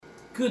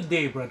Good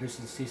day,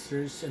 brothers and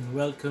sisters, and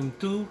welcome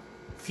to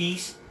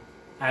Feast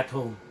at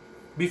Home.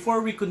 Before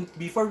we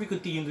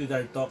continue with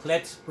our talk,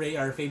 let's pray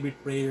our favorite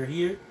prayer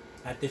here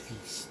at the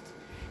feast.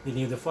 In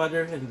the name of the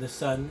Father and the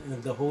Son and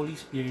of the Holy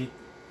Spirit.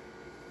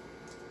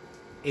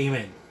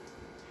 Amen.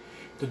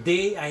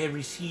 Today I have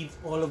received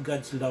all of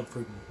God's love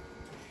for me.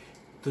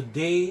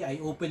 Today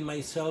I open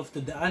myself to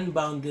the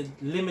unbounded,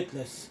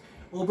 limitless,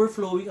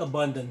 overflowing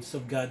abundance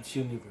of God's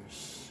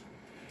universe.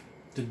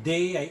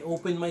 Today, I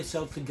open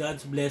myself to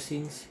God's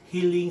blessings,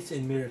 healings,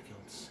 and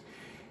miracles.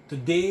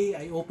 Today,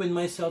 I open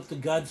myself to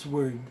God's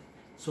Word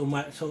so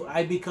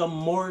I become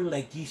more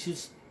like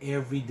Jesus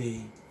every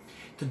day.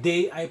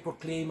 Today, I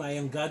proclaim I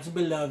am God's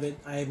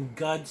beloved, I am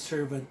God's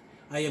servant,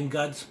 I am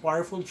God's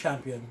powerful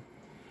champion.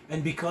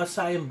 And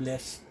because I am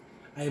blessed,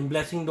 I am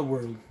blessing the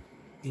world.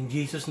 In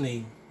Jesus'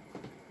 name,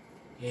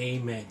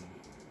 Amen.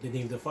 In the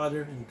name of the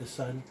Father, and the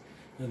Son,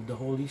 and of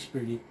the Holy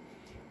Spirit.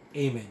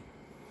 Amen.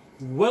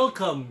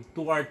 Welcome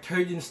to our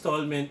third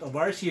installment of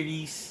our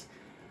series,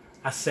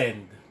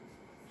 Ascend.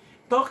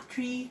 Talk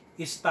 3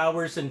 is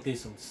Towers and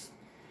Thistles.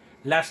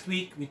 Last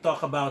week, we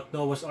talked about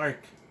Noah's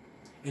Ark.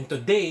 And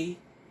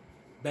today,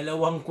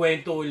 dalawang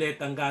kwento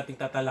ulit ang ating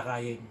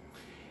tatalakayin.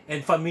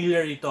 And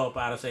familiar ito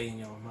para sa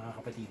inyo,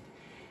 mga kapatid.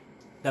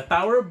 The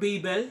Tower of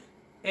Babel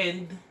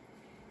and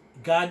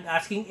God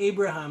asking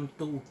Abraham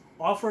to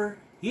offer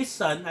his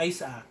son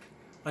Isaac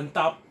on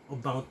top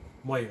of Mount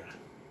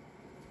Moira.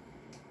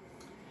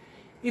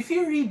 If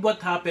you read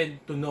what happened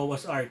to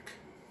Noah's Ark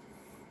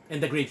and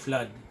the Great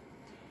Flood,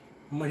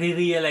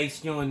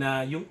 marirealize nyo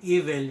na yung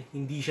evil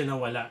hindi siya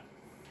nawala.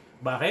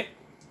 Bakit?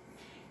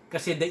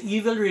 Kasi the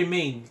evil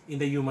remained in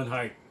the human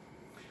heart.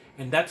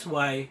 And that's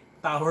why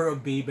Tower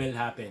of Babel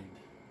happened.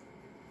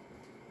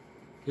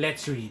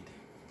 Let's read.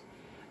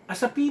 As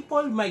a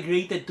people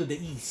migrated to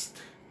the east,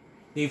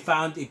 they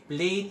found a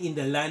plain in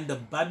the land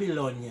of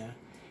Babylonia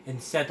and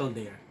settled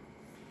there.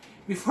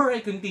 Before I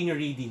continue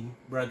reading,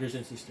 brothers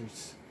and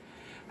sisters,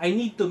 I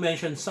need to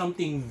mention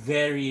something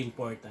very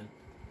important.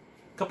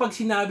 Kapag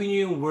sinabi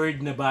niyo yung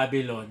word na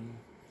Babylon,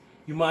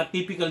 yung mga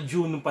typical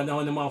Jew ng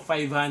panahon ng mga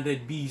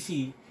 500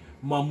 BC,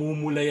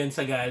 mamumula yan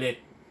sa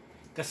galit.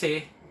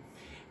 Kasi,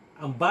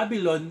 ang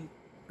Babylon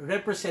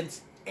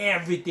represents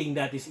everything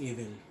that is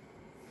evil.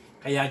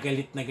 Kaya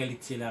galit na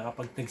galit sila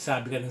kapag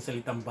nagsabi ka ng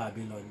salitang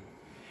Babylon.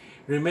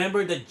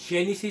 Remember that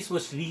Genesis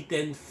was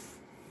written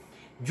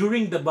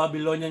during the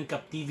Babylonian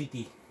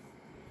captivity.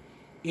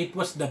 It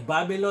was the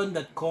Babylon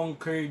that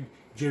conquered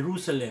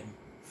Jerusalem,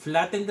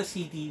 flattened the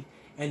city,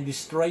 and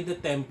destroyed the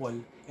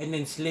temple, and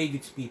enslaved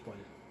its people.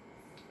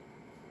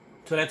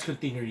 So let's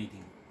continue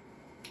reading.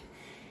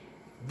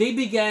 They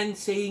began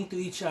saying to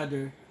each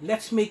other,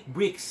 "Let's make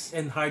bricks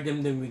and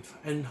harden them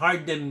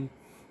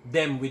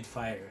with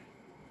fire."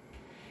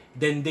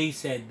 Then they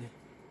said,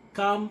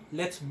 "Come,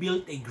 let's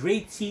build a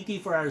great city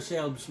for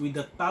ourselves with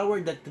a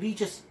tower that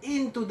reaches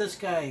into the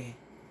sky.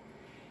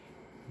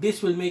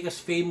 This will make us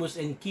famous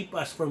and keep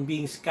us from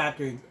being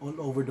scattered all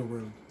over the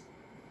world."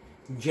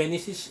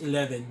 Genesis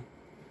 11,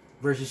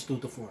 verses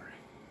 2 to 4.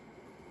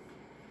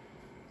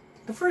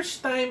 The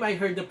first time I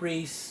heard the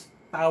phrase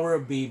Tower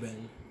of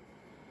Babel,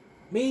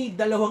 may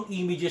dalawang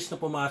images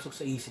na pumasok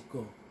sa isip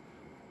ko.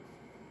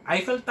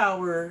 Eiffel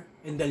Tower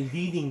and the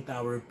Leaning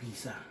Tower of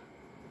Pisa.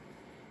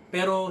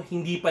 Pero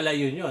hindi pala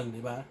yun,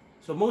 di ba?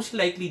 So most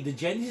likely, the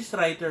Genesis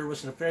writer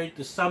was referring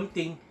to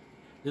something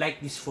like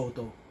this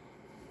photo.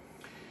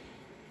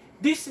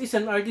 This is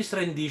an artist's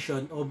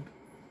rendition of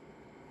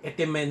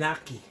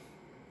Etemenaki,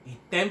 a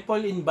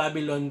temple in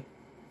Babylon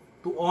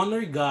to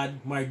honor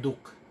god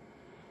Marduk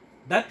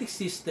that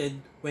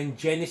existed when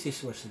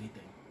Genesis was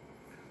written.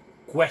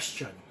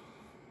 Question.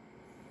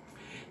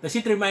 Does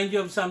it remind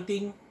you of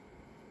something?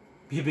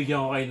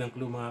 Bibigyan ko kayo ng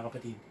clue, mga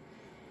kapatid.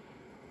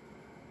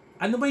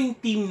 Ano ba yung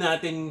theme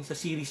natin sa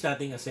series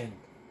nating Ascend?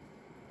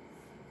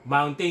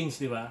 Mountains,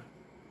 di ba?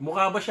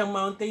 Mukha ba siyang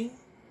mountain?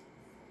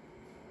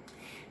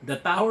 The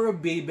Tower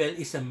of Babel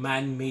is a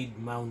man-made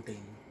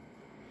mountain.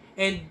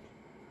 And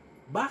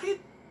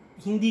bakit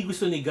hindi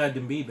gusto ni God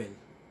ng Babel?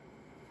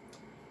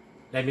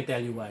 Let me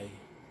tell you why.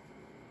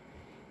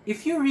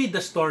 If you read the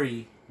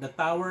story, the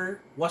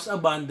tower was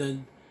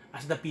abandoned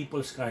as the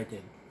people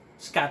scattered.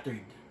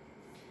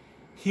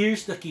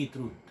 Here's the key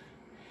truth.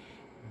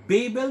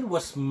 Babel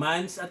was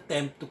man's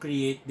attempt to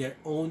create their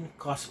own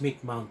cosmic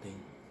mountain.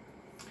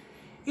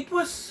 It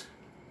was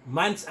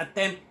man's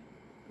attempt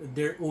at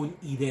their own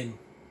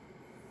Eden.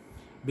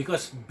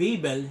 Because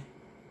Babel,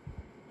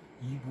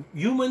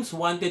 humans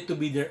wanted to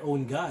be their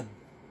own God.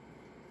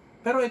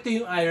 Pero ito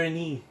yung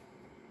irony.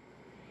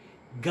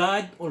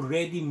 God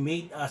already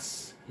made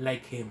us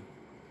like Him.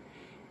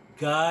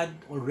 God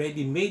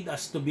already made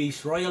us to be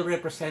His royal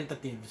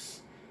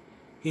representatives,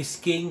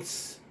 His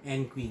kings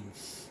and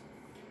queens.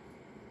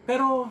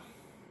 Pero,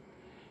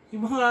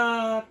 yung mga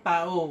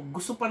tao,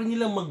 gusto pa rin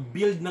nilang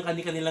mag-build ng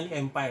kanilang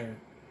empire.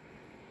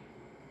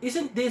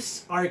 Isn't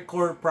this our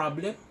core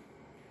problem?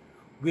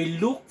 We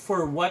look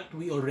for what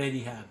we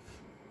already have.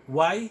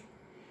 Why?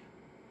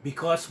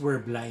 Because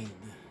we're blind.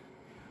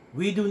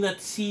 we do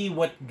not see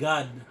what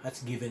God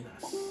has given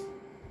us.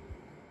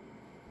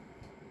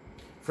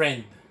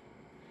 Friend,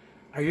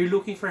 are you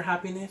looking for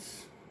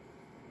happiness?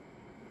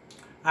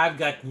 I've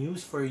got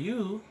news for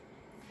you.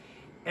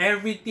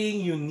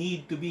 Everything you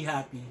need to be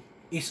happy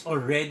is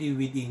already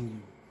within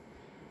you.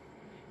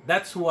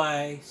 That's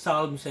why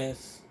Psalm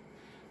says,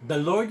 "The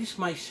Lord is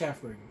my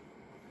shepherd,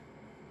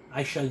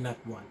 I shall not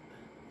want."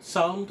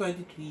 Psalm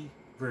 23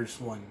 verse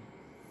 1.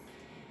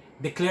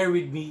 Declare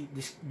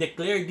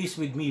this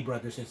with me,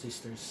 brothers and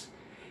sisters.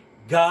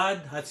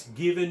 God has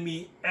given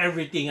me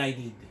everything I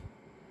need.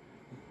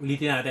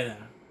 Ulitin natin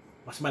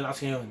Mas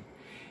malakas ngayon.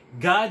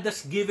 God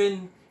has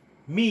given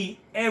me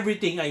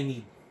everything I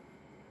need.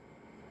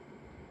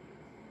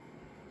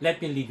 Let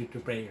me lead you to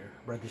prayer,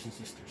 brothers and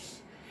sisters.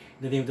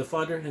 In the name of the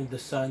Father, and of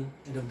the Son,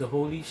 and of the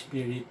Holy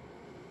Spirit.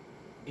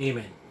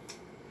 Amen.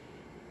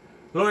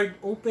 Lord,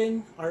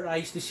 open our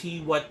eyes to see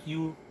what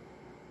you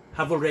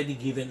have already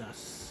given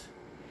us.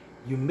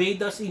 You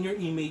made us in your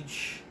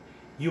image.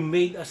 You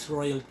made us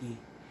royalty.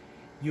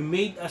 You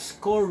made us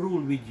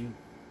co-rule with you.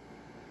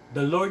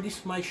 The Lord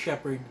is my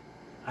shepherd,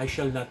 I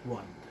shall not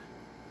want.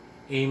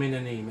 Amen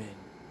and amen.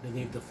 In the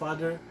name of the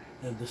Father,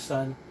 and of the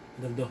Son,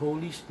 and of the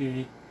Holy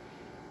Spirit.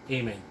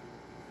 Amen.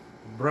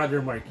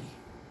 Brother Marky.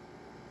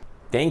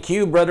 Thank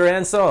you, Brother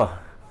Enzo.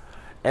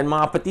 And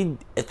mga kapatid,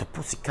 ito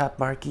po si Cap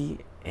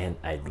Marky, and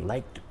I'd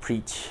like to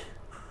preach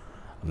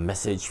a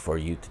message for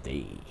you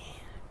today.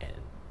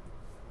 And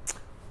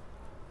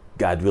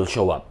God will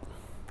show up.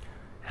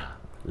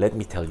 Let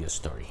me tell you a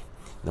story.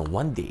 Now,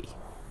 one day,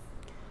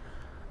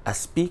 a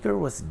speaker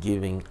was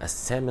giving a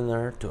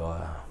seminar to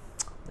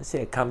let's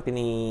say a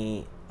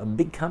company, a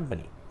big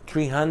company,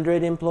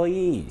 300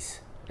 employees.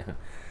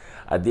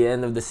 At the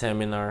end of the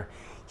seminar,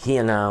 he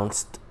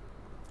announced,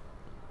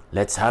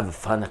 "Let's have a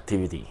fun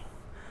activity."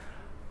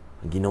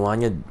 Ginawa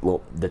niya,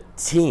 the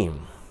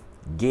team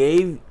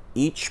gave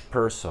each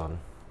person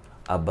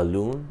a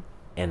balloon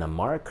and a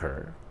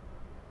marker,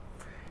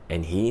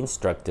 and he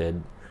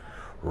instructed,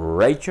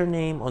 write your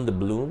name on the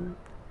balloon,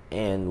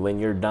 and when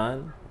you're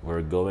done,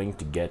 we're going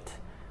to get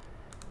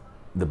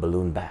the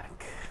balloon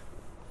back.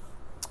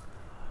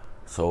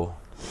 So,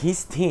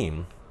 his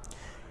team,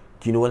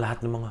 kinuha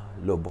lahat ng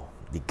mga lobo.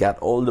 They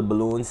got all the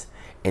balloons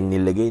and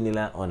nilagay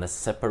nila on a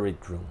separate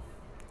room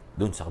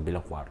dun sa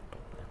kabilang kwarto.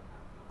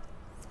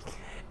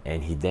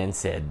 And he then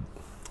said,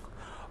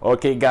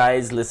 "Okay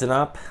guys, listen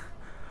up.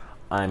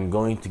 I'm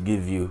going to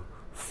give you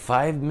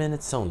 5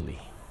 minutes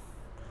only.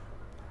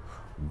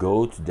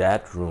 Go to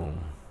that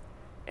room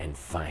and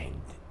find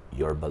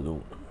your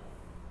balloon."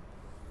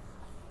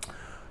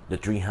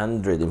 The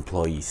 300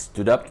 employees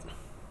stood up.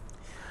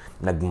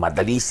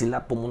 Nagmadali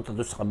sila pumunta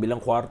doon sa kabilang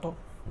kwarto.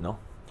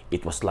 No?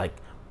 It was like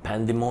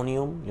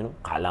pandemonium,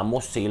 kala mo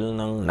sale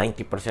ng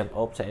 90%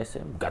 off sa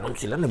SM. Ganon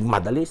sila,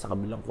 nagmadali sa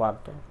kabilang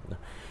kwarto.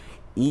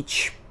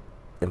 Each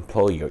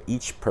employee or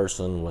each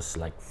person was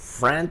like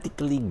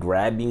frantically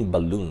grabbing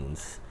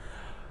balloons,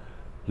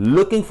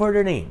 looking for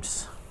their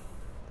names.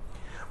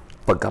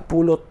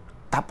 Pagkapulot,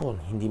 tapon,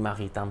 hindi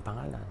makita ang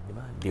pangalan, di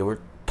ba? They were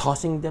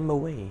tossing them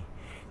away,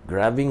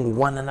 grabbing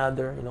one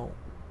another,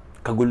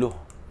 kagulo.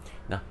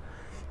 Na,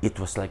 it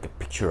was like a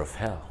picture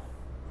of hell.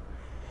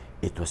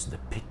 It was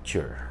the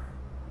picture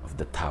of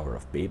the Tower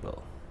of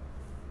Babel.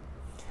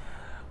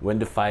 When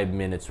the 5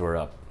 minutes were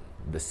up,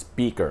 the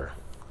speaker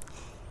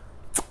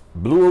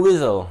blew a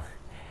whistle,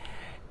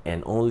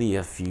 and only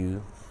a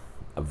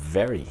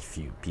very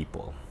few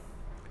people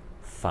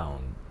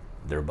found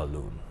their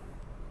balloon.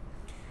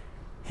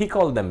 He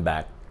called them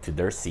back to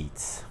their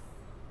seats,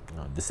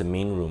 this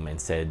main room,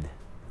 and said,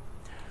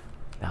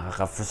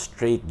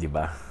 "Nakaka-frustrate, di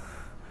ba?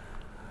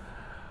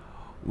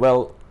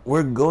 Well,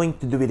 we're going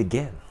to do it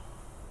again.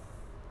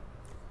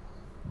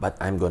 But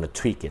I'm going to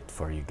tweak it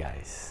for you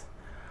guys.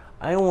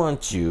 I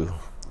want you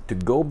to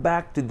go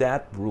back to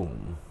that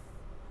room,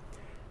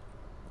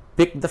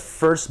 pick the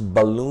first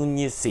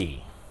balloon you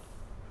see,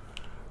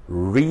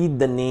 read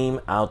the name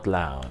out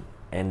loud,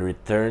 and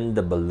return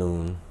the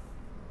balloon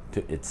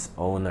to its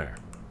owner."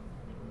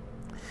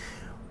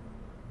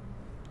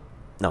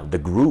 Now, the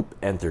group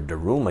entered the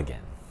room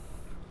again.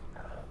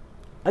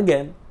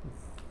 Again,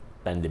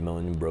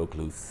 pandemonium broke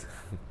loose.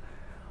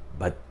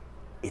 But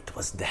it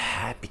was the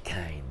happy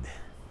kind.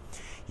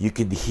 You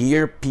could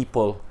hear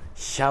people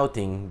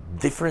shouting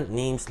different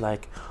names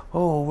like,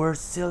 "Oh, where's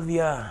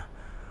Sylvia?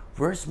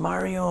 Where's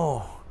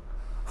Mario?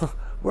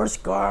 Where's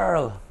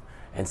Carl?"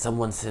 And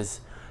someone says,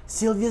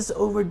 "Sylvia's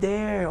over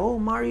there. Oh,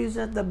 Mario's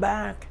at the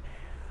back.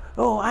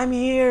 Oh, I'm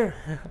here.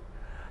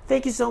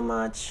 Thank you so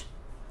much."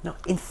 Now,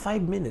 in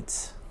 5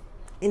 minutes,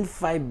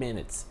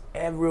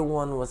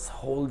 everyone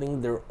was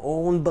holding their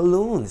own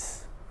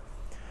balloons.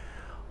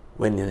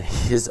 When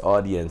his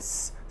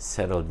audience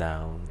settled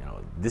down,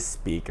 this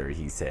speaker,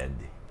 he said,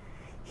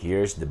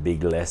 "Here's the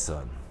big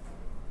lesson.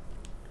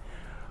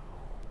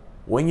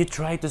 When you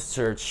try to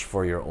search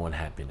for your own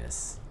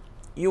happiness,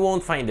 you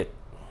won't find it.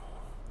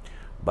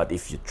 But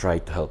if you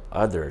try to help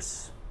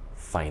others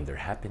find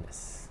their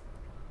happiness,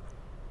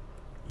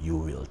 you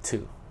will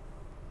too."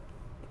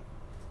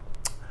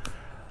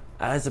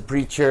 As a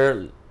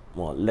preacher,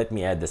 well, let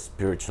me add a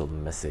spiritual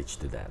message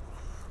to that.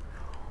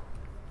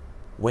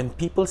 When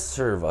people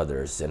serve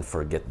others and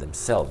forget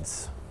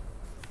themselves,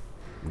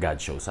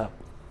 God shows up.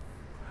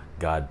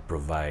 God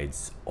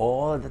provides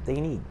all that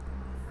they need.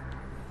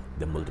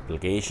 The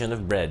multiplication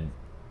of bread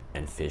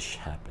and fish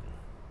happen.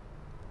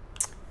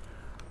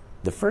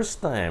 The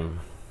first time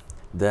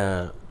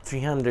the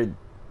 300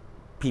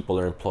 people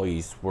or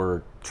employees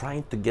were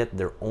trying to get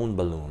their own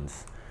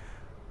balloons,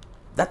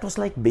 that was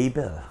like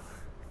Babel.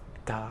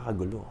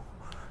 Kakagulo.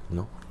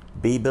 No?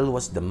 Babel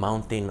was the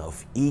mountain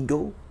of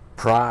ego,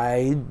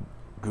 pride,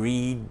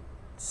 greed,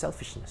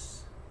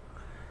 selfishness.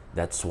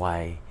 That's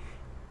why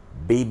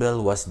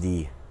Babel was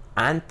the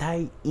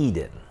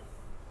anti-Eden.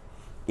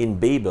 In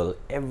Babel,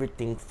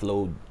 everything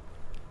flowed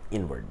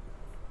inward.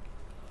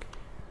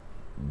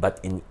 But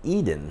in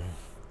Eden,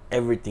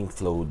 everything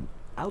flowed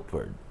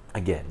outward.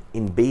 Again,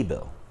 in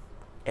Babel,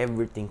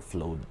 everything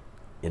flowed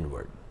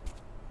inward.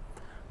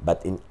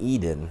 But in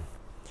Eden,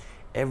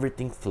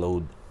 everything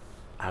flowed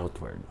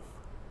outward.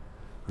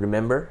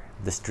 Remember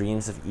the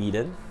streams of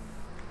Eden?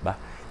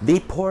 They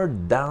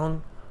poured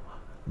down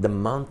the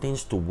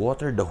mountains to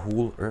water the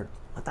whole earth.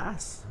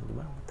 Mataas, di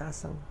ba?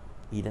 Mataas ang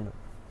Eden.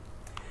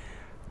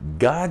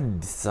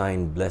 God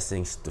designed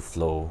blessings to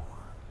flow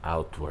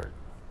outward.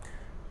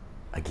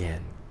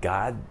 Again,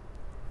 God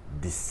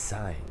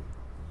designed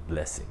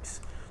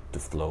blessings to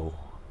flow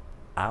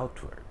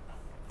outward.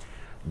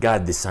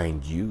 God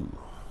designed you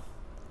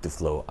to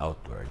flow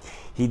outward.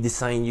 He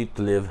designed you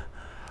to live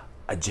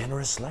a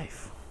generous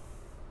life.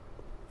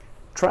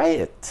 Try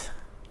it.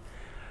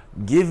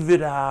 Give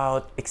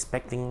without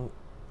expecting,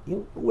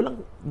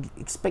 walang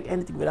expect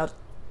anything without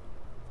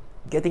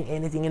getting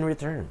anything in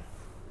return.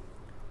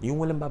 Yung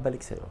walang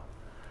babalik sa'yo.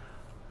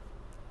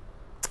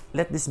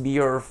 Let this be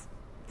your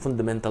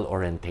fundamental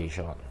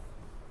orientation.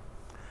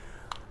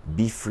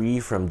 Be free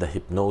from the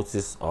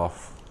hypnosis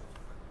of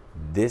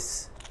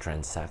this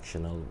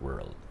transactional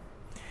world,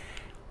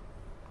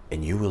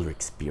 and you will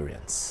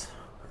experience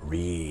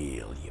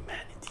real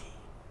humanity.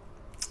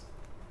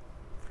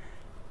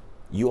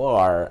 You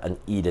are an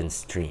Eden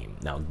stream.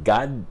 Now,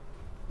 God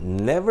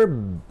never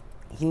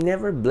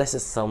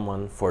blesses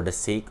someone for the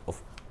sake of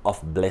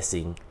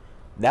blessing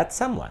that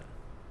someone.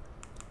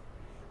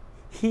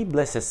 He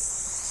blesses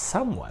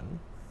someone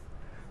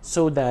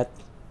so that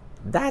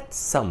that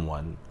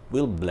someone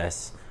will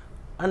bless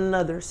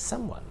another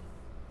someone.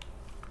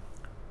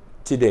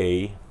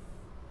 Today,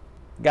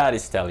 God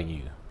is telling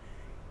you,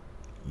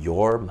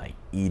 you're my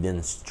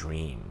Eden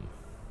stream.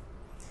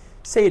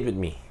 Say it with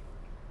me.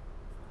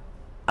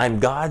 I'm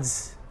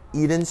God's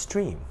Eden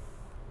stream.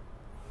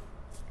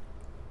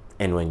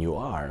 And when you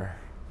are,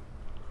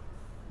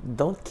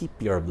 don't keep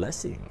your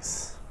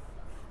blessings.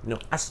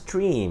 A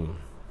stream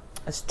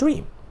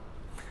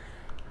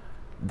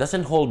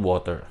doesn't hold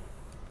water.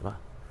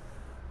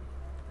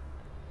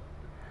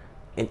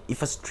 And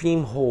if a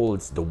stream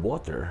holds the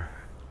water,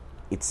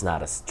 it's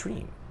not a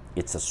stream.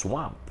 It's a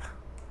swamp.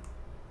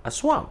 A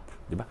swamp,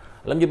 di ba?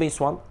 Alam niyo ba yung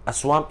swamp? A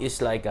swamp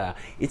is like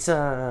it's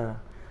a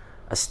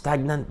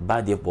stagnant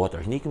body of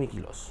water. Hindi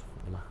kumikilos,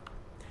 di ba?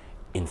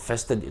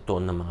 Infested ito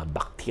ng mga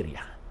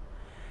bacteria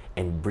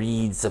and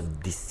breeds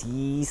of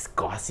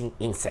disease-causing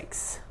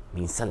insects.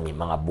 Minsan may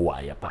mga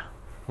buwaya pa.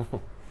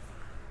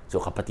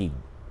 So kapatid,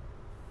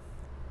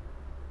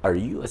 are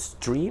you a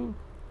stream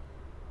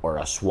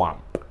or a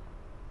swamp?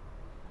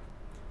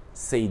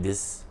 Say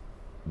this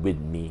with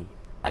me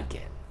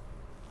again.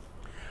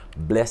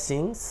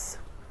 Blessings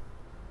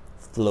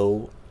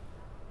flow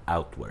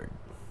outward.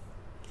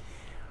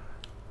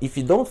 If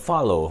you don't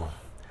follow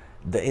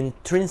the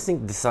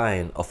intrinsic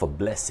design of a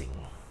blessing,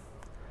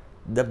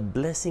 the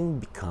blessing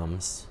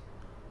becomes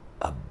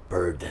a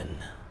burden.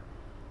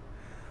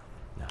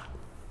 Now,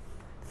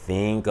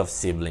 think of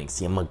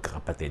siblings, yung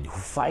magkakapatid, who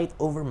fight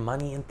over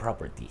money and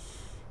property.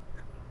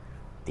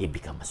 They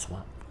become a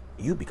swamp.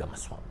 You become a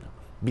swamp now.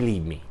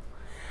 Believe me,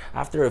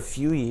 after a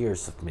few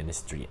years of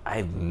ministry,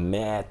 I've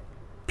met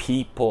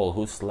people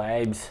whose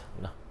lives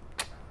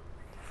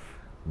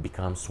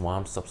become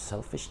swamps of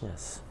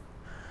selfishness.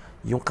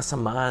 Yung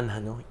kasamaan,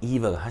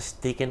 evil has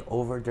taken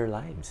over their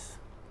lives.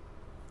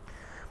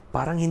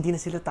 Parang hindi na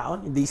sila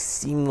tao. They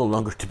seem no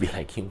longer to be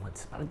like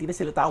humans. Parang hindi na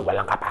sila tao.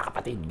 Walang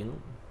kapakapatid.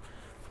 Ganun.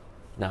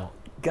 Now,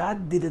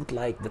 God didn't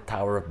like the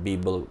Tower of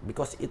Babel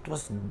because it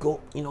was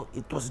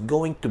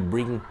going to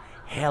bring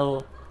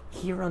hell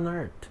here on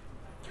earth.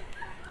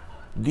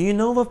 Do you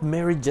know of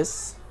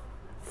marriages,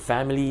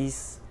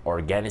 families,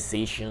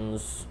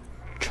 organizations,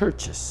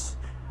 churches,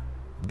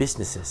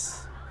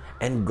 businesses,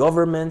 and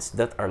governments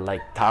that are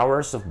like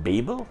towers of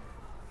Babel?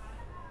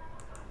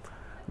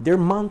 They're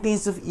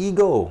mountains of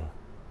ego,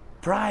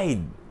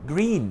 pride,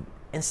 greed,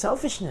 and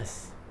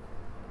selfishness.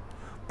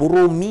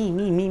 Puro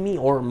me,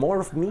 or more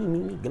of me,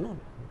 ganun.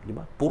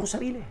 Diba? Puro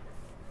sarili.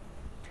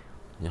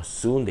 Now,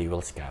 soon they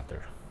will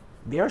scatter.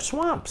 They are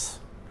swamps.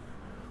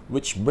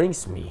 Which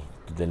brings me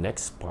to the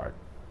next part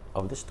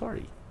of the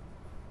story.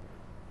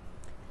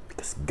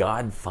 Because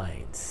God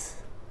finds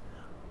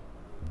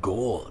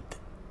gold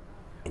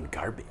in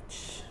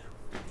garbage.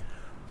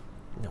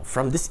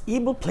 From this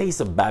evil place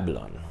of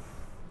Babylon,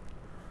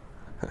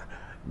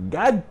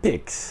 God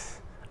picks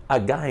a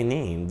guy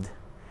named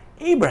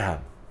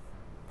Abraham.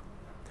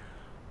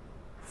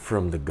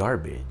 From the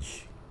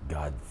garbage,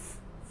 God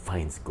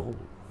finds gold.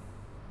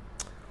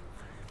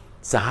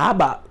 Sa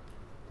haba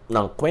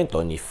ng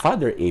kwento ni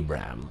Father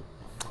Abraham,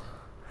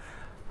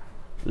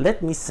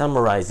 let me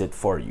summarize it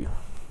for you.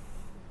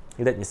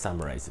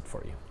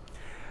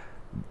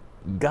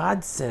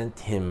 God sent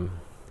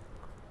him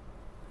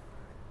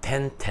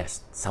 10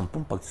 tests,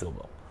 10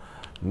 pagsubok.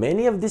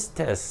 Many of these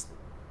tests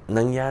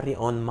nangyari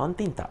on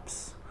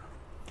mountaintops.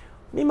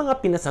 May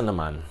pinasa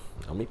naman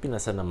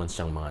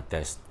siyang mga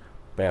test,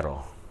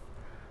 pero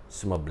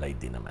sumablay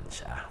din naman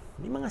siya.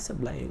 May mga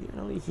sablay,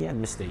 he had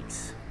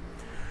mistakes.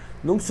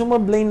 Nung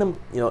sumablay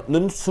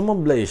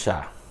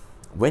siya,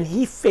 when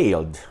he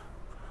failed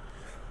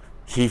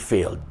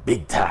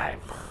big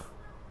time.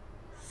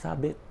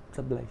 Sablay.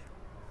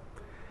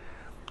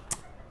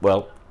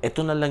 Well,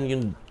 ito na lang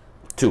yung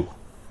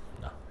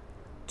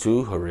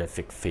two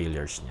horrific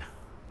failures niya.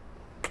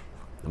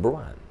 Number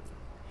 1,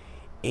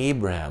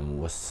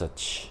 Abraham was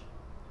such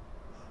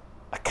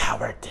a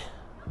coward,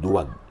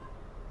 duwag.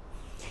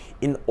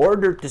 In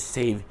order to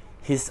save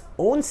his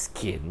own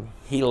skin,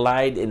 he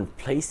lied and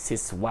placed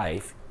his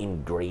wife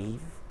in grave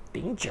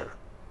danger.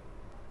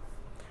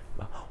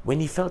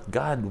 When he felt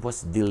God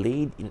was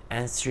delayed in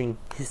answering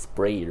his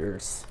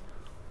prayers,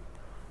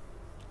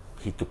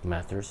 he took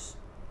matters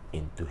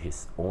into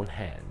his own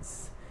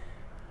hands.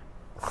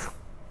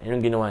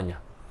 Anong ginawa niya?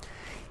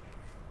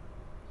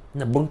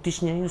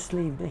 Nabuntis niya yung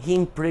slave. He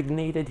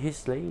impregnated his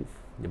slave.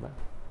 Diba?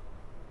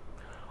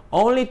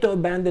 Only to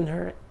abandon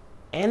her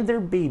and their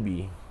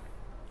baby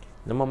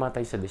na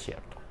mamatay sa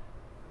desyerto.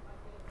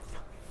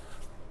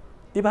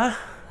 Diba?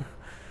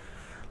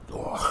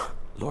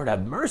 Lord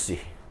have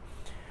mercy.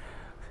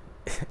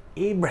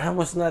 Abraham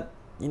was not,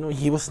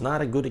 he was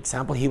not a good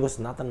example. He was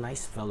not a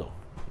nice fellow.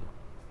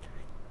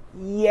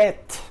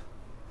 Yet,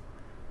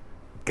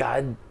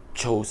 God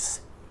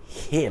chose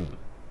him.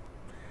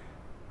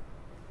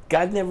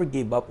 God never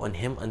gave up on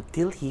him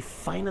until he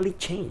finally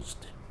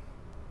changed.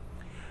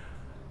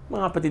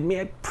 Mga kapatid,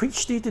 may I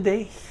preach to you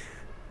today?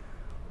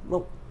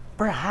 Well,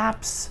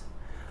 perhaps,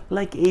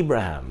 like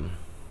Abraham,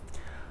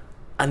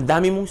 ang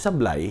dami mong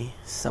sablay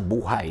sa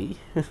buhay.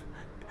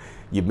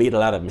 You made a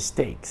lot of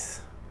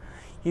mistakes.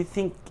 You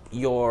think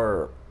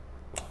you're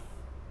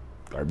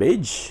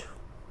garbage?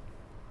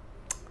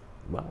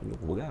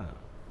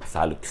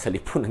 Salot ka sa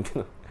lipunan.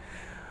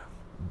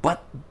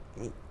 But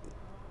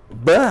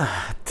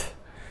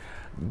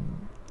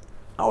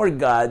our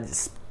God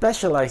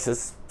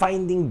specializes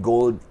finding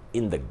gold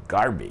in the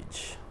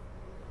garbage.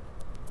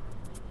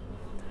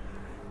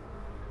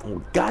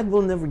 God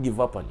will never give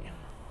up on you.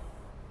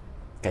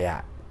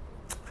 Kaya,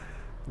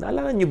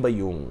 naalala niyo ba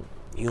yung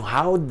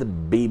how the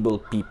Babel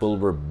people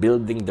were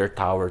building their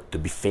tower to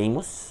be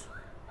famous?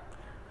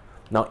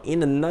 Now,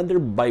 in another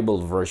Bible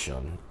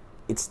version,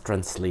 it's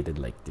translated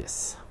like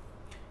this.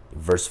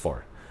 Verse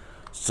 4.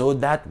 So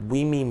that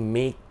we may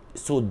make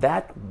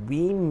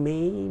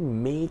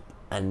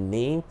a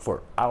name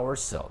for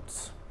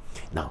ourselves.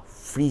 Now,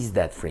 freeze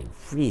that frame.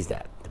 Freeze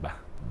that. Diba?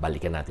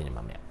 Balikan natin yung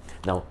mamaya.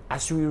 Now,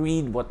 as we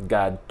read what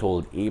God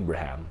told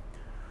Abraham,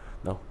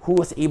 now, who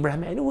was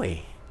Abraham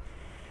anyway?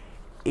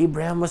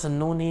 Abraham was a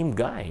no-name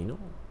guy,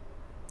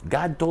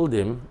 God told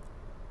him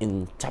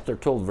in chapter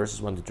 12,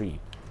 verses 1 to 3.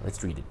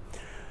 Let's read it.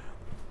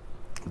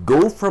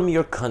 Go from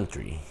your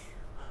country,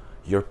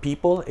 your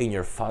people and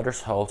your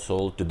father's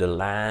household to the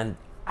land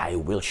I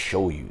will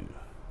show you.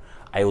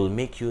 I will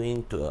make you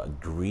into a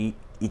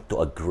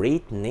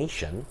great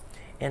nation,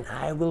 and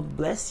I will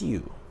bless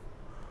you.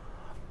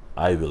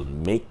 I will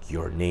make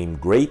your name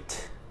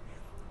great,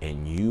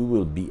 and you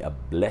will be a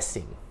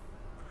blessing.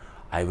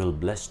 I will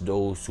bless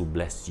those who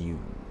bless you,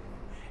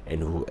 and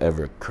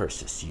whoever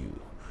curses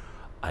you,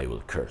 I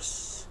will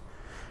curse.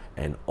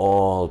 And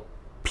all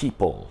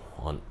people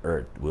on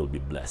earth will be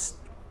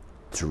blessed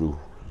through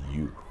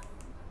you.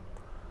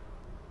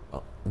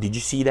 Did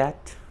you see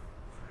that?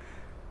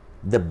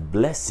 The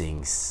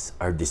blessings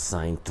are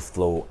designed to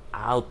flow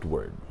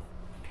outward.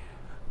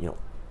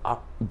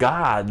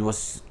 God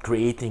was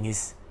creating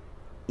his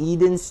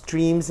Eden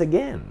streams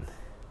again.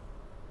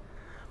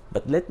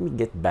 But let me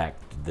get back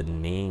to the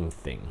name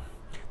thing.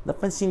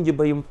 Napansin niyo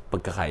ba yung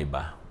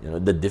pagkakaiba?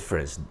 The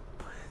difference.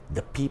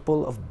 The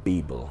people of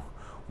Babel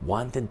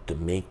wanted to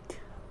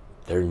make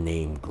their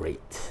name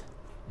great.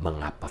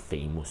 Mga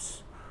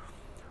pa-famous.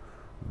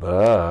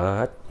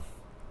 But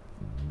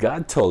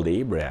God told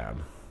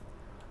Abraham,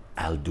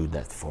 I'll do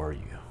that for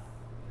you.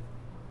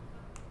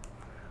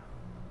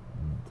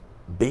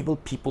 Babel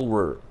people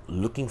were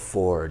looking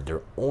for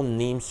their own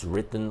names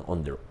written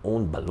on their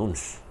own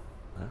balloons.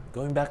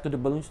 Going back to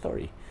the balloon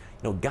story.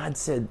 God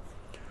said,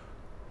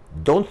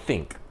 don't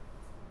think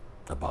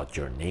about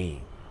your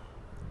name.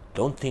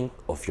 Don't think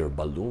of your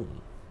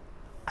balloon.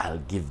 I'll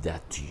give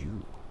that to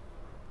you.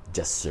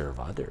 Just serve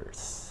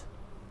others.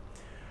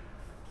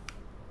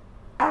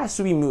 As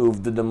we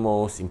move to the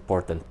most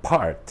important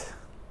part,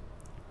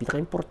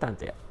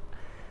 pinaka-importante,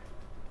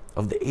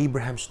 of the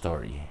Abraham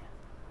story,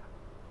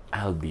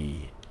 I'll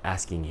be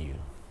asking you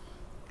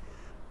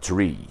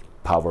 3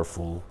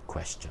 powerful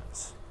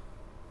questions.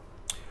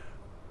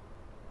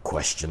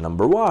 Question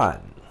number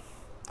 1.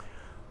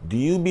 Do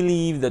you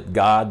believe that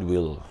God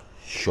will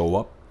show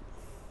up?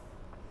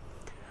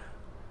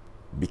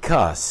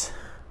 Because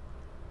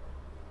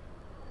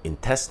in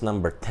test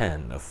number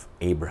 10 of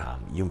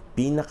Abraham, yung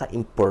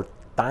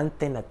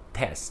pinaka-importante na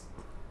test,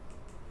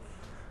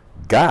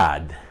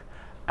 God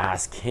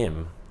asked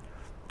him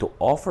to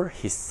offer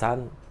his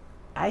son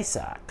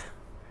Isaac.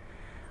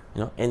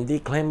 And they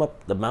climb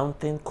up the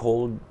mountain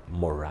called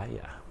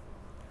Moriah.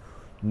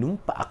 Nung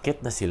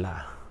paakit na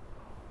sila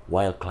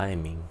while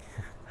climbing,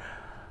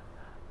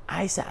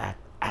 Isaac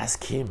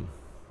asked him,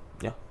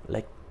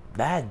 like,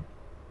 Dad,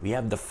 we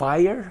have the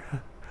fire,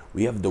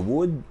 we have the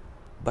wood,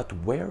 but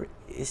where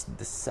is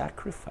the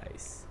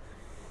sacrifice?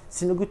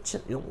 Sinagot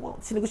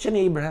siya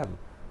ni Abraham,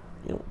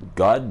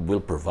 God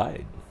will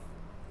provide.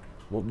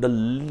 Well,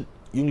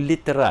 yung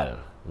literal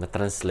na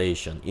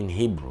translation in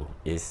Hebrew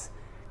is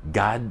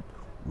God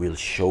will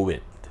show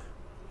it,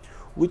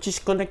 which is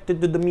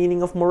connected to the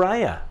meaning of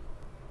Moriah.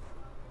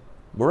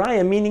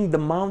 Moriah meaning the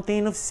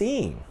mountain of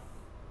seeing.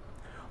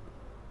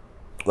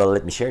 Well,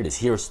 let me share this.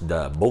 Here's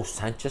the Bo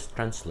Sanchez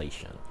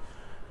translation.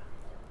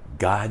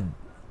 God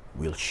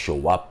will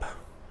show up.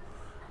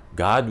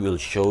 God will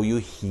show you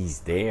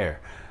He's there.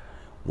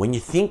 When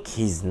you think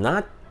He's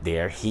not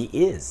there, He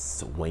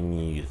is. When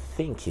you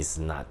think He's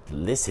not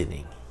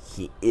listening,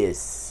 He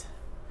is.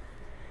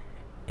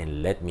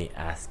 And let me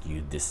ask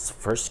you this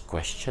first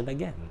question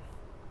again.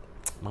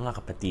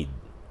 Mga kapatid,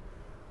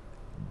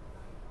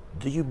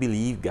 do you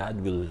believe God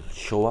will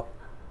show up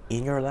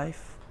in your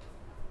life?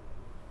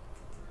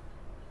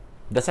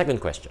 The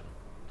second question,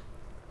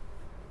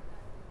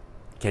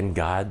 can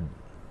God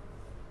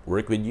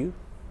work with you?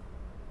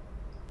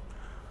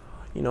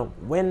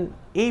 When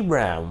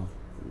Abraham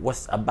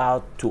was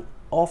about to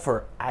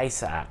offer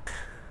Isaac,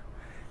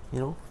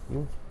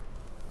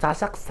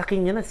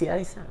 sasaksakin niya na si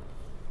Isaac.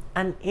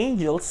 An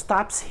angel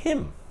stops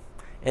him,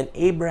 and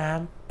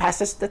Abraham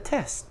passes the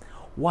test.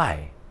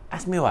 Why?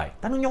 Ask me why.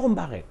 Tanong niyo kung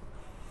bakit.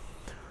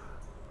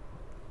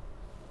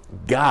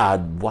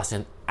 God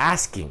wasn't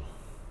asking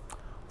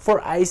for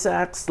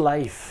Isaac's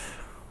life.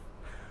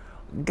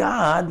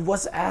 God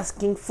was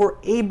asking for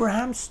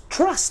Abraham's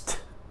trust.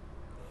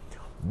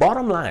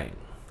 Bottom line,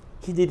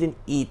 he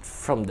didn't eat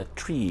from the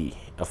tree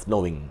of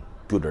knowing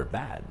good or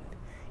bad.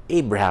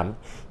 Abraham,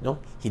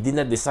 he did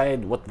not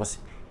decide what was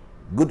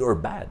good or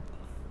bad.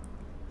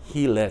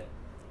 He let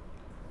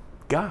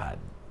God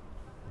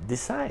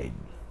decide.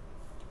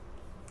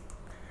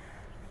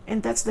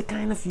 And that's the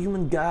kind of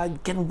human God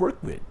can work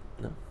with.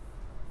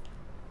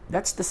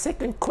 That's the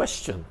second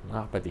question,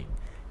 mga kapatid.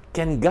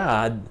 Can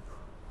God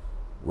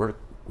work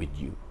with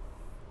you?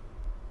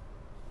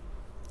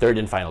 Third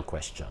and final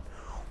question.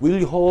 Will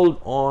you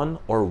hold on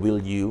or will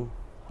you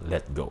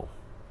let go?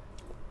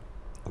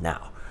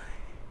 Now,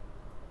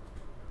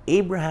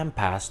 Abraham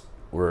passed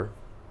where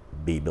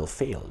Babel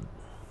failed.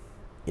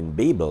 In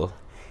Babel,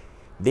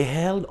 they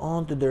held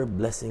on to their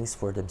blessings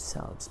for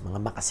themselves,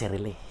 mga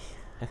makasarili.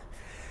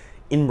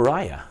 In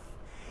Moriah,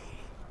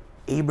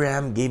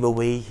 Abraham gave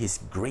away his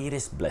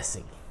greatest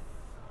blessing,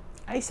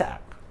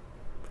 Isaac.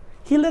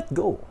 He let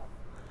go,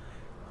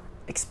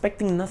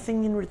 expecting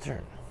nothing in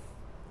return.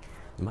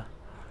 Diba?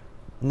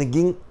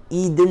 Naging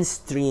Eden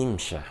stream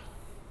siya.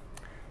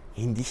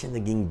 Hindi siya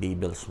naging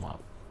Babel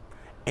swamp.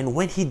 And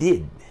when he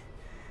did,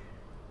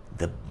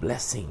 the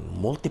blessing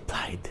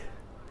multiplied.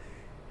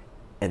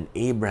 And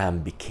Abraham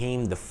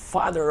became the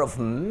father of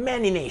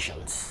many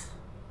nations.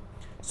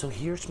 So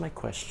here's my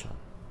question.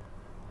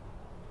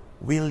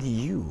 Will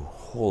you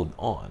hold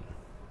on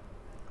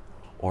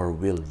or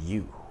will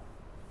you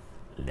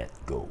let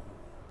go?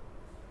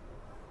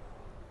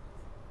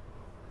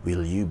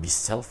 Will you be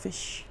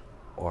selfish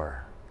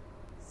or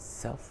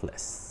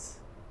selfless?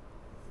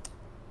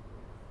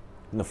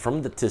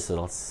 From the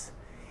Thistles,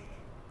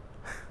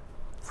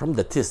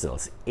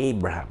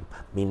 Abraham,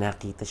 may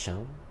nakita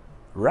siyang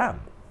ram,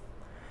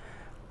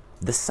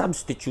 the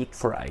substitute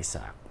for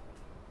Isaac.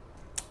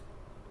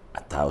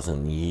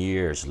 1,000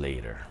 years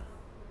later,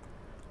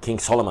 King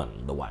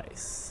Solomon the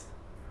Wise,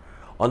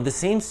 on the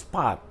same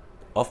spot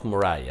of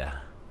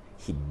Moriah,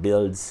 he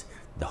builds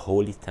the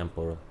Holy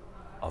Temple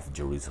of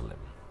Jerusalem,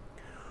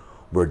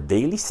 where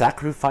daily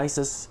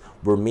sacrifices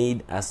were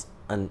made as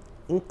an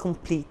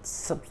incomplete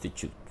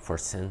substitute for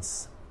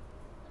sins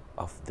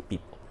of the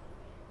people.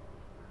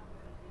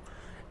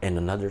 And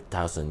another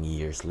 1,000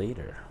 years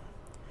later,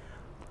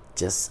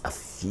 just a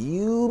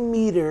few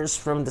meters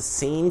from the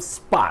same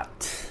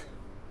spot,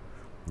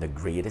 the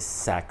greatest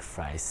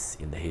sacrifice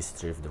in the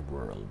history of the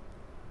world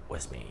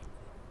was made.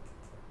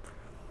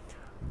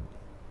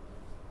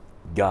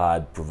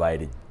 God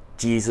provided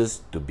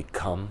Jesus to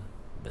become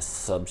the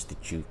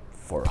substitute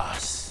for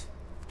us.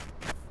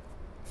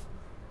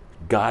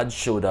 God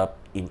showed up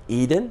in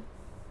Eden,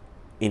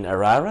 in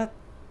Ararat,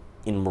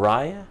 in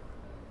Moriah,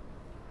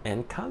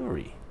 and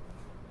Calvary.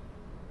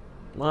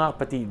 Mga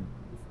kapatid,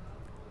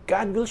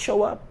 God will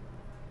show up.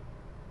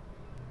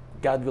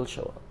 God will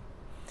show up.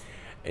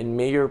 And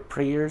may your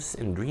prayers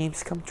and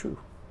dreams come true.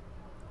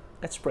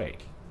 Let's pray.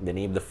 In the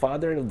name of the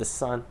Father, and of the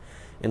Son,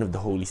 and of the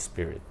Holy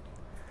Spirit.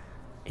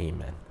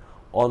 Amen.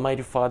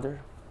 Almighty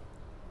Father,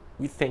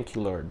 we thank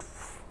you, Lord,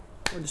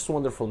 for this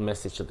wonderful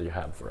message that you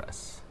have for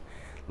us.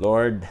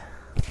 Lord,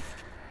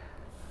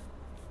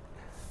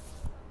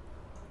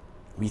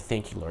 we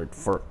thank you, Lord,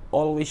 for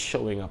always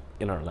showing up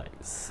in our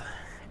lives.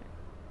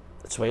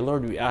 That's why,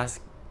 Lord, we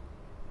ask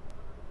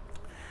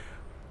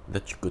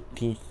that you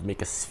continue to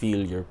make us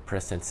feel your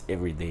presence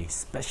every day,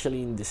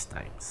 especially in these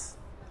times.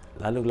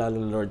 Lalo-lalo,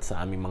 Lord,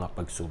 sa aming mga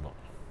pagsubok.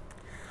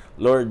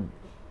 Lord,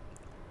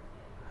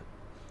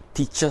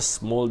 teach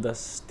us, mold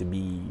us to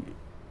be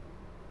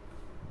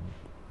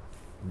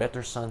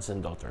better sons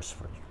and daughters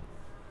for you.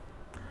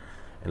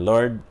 And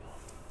Lord,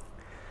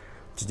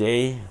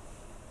 today,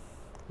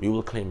 we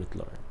will claim it,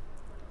 Lord,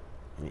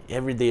 in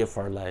every day of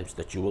our lives,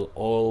 that you will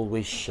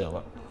always show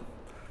up.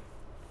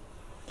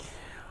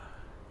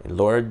 And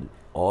Lord,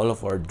 all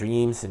of our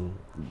dreams and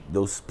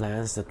those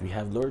plans that we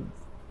have, Lord,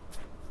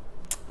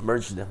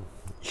 merge them.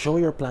 Show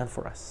your plan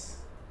for us.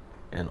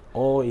 And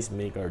always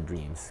make our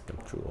dreams come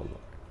true, O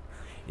Lord.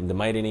 In the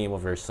mighty name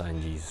of your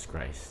Son, Jesus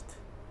Christ.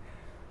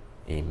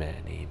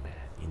 Amen,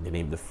 amen. In the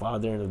name of the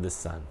Father, and of the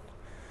Son,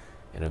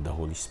 and of the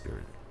Holy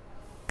Spirit.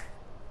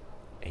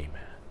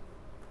 Amen.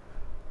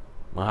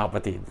 Mga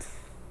kapatid,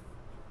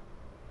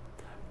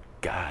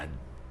 God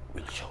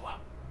will show up.